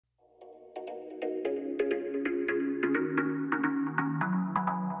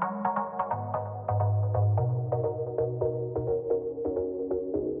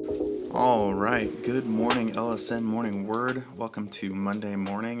All right. Good morning, LSN Morning Word. Welcome to Monday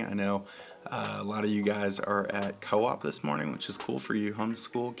morning. I know a lot of you guys are at co-op this morning, which is cool for you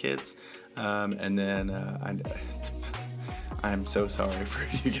homeschool kids. I'm so sorry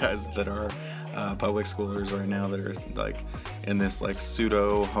for you guys that are public schoolers right now that are like in this like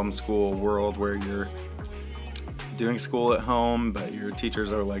pseudo homeschool world where you're doing school at home, but your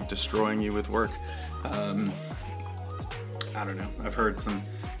teachers are like destroying you with work. I don't know. I've heard some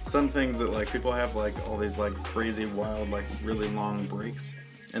things that like people have like all these like crazy wild like really long breaks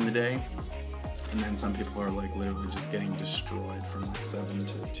in the day, and then some people are like literally just getting destroyed from like 7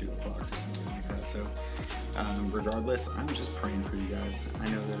 to 2 o'clock or something like that. So regardless, I'm just praying for you guys. I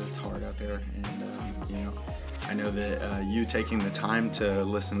know that it's hard out there, and I know that you taking the time to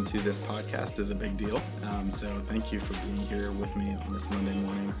listen to this podcast is a big deal. So thank you for being here with me on this Monday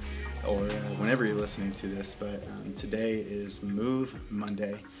morning, or whenever you're listening to this. But today is Move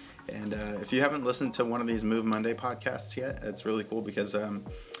Monday, and if you haven't listened to one of these Move Monday podcasts yet, it's really cool because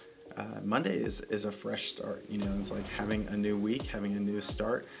Monday is a fresh start. It's like having a new week, having a new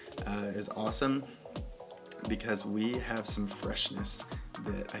start is awesome, because we have some freshness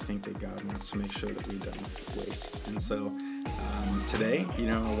that I think that God wants to make sure that we don't waste. And so today,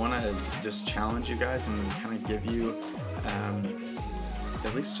 I want to just challenge you guys and kind of give you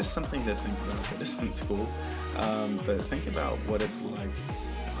at least just something to think about that isn't school. But think about what it's like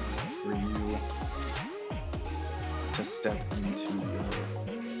for you to step into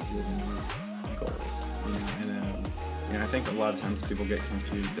your move goals. I think a lot of times people get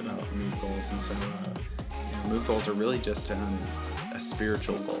confused about move goals, and so move goals are really just a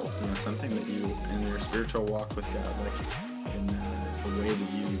spiritual goal, something that you, in your spiritual walk with God, like in the way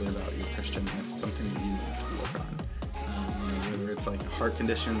that you live out your Christian life, it's something that you want to work on. Whether it's like a heart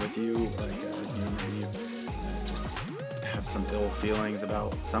condition with you, like maybe you just have some ill feelings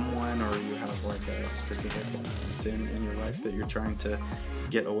about someone, or you have like a specific sin in your life that you're trying to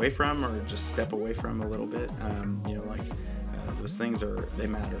get away from, or just step away from a little bit. Those things they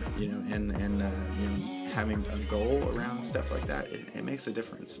matter, and having a goal around stuff like that, it makes a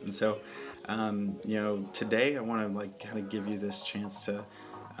difference. And so, today I want to like kind of give you this chance to,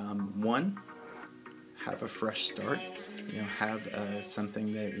 one, have a fresh start, have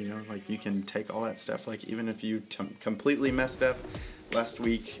something that, like you can take all that stuff, like even if you completely messed up last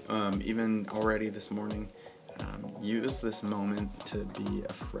week, even already this morning, use this moment to be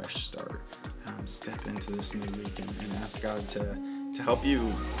a fresh start. Step into this new week and ask God to help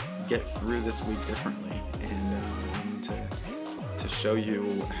you get through this week differently, and to show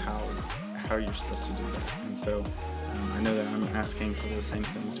you how you're supposed to do that. And so I know that I'm asking for those same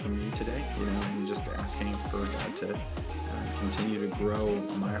things from you today, and just asking for God to continue to grow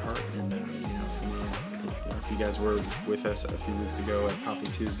my heart. And for me, if you guys were with us a few weeks ago at Coffee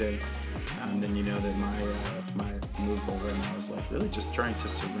Tuesday, then you know that my move goal right now is like really just trying to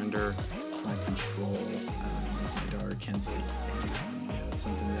surrender my control with my daughter Kinsley. And it's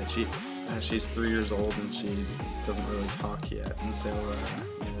something that she's 3 years old and she doesn't really talk yet, and so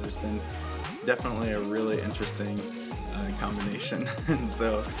it's definitely a really interesting combination. And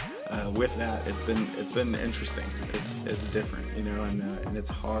so with that, it's been interesting. It's different, and it's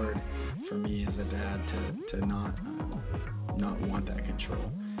hard for me as a dad to not want that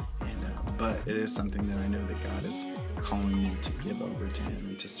control. But it is something that I know that God is calling me to give over to Him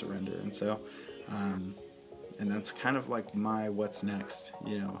and to surrender. And so, and that's kind of like my what's next.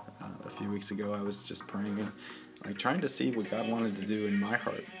 A few weeks ago I was just praying and like trying to see what God wanted to do in my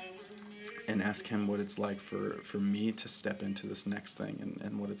heart, and ask Him what it's like for me to step into this next thing,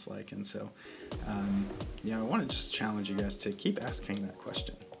 and what it's like. And so, I want to just challenge you guys to keep asking that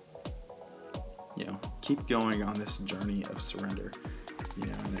question. Keep going on this journey of surrender.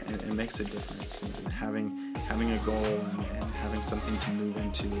 And it makes a difference. Having a goal and having something to move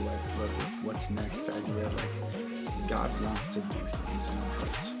into, like what's next idea. Like God wants to do things in our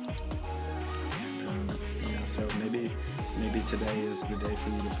hearts. And so maybe today is the day for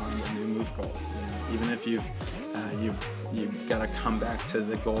you to find a new move goal. Even if you've got to come back to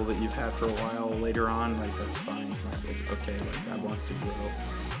the goal that you've had for a while later on, like that's fine. Like it's okay. Like God wants to grow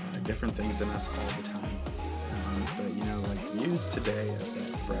different things in us all the time. But use today as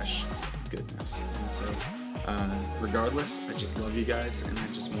that fresh goodness. And so regardless, I just love you guys, and I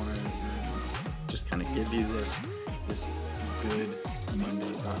just want to just kind of give you this good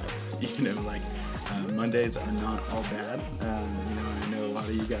Monday vibe. Mondays are not all bad. I know a lot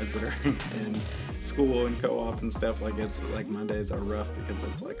of you guys that are in school and co-op and stuff, like it's like Mondays are rough because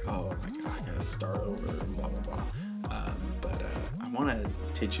it's like, oh my God, I gotta start over and blah blah blah. But I want to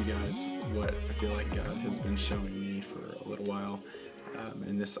teach you guys what I feel like God has been showing me for a little while,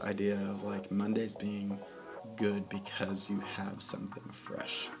 and this idea of like Mondays being good because you have something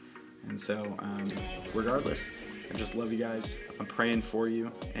fresh. And so, regardless, I just love you guys. I'm praying for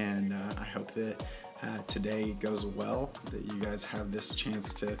you, and I hope that today goes well, that you guys have this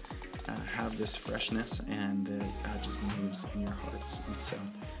chance to have this freshness, and that just moves in your hearts. And so,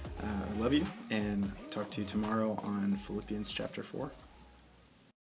 I love you, and talk to you tomorrow on Philippians chapter 4.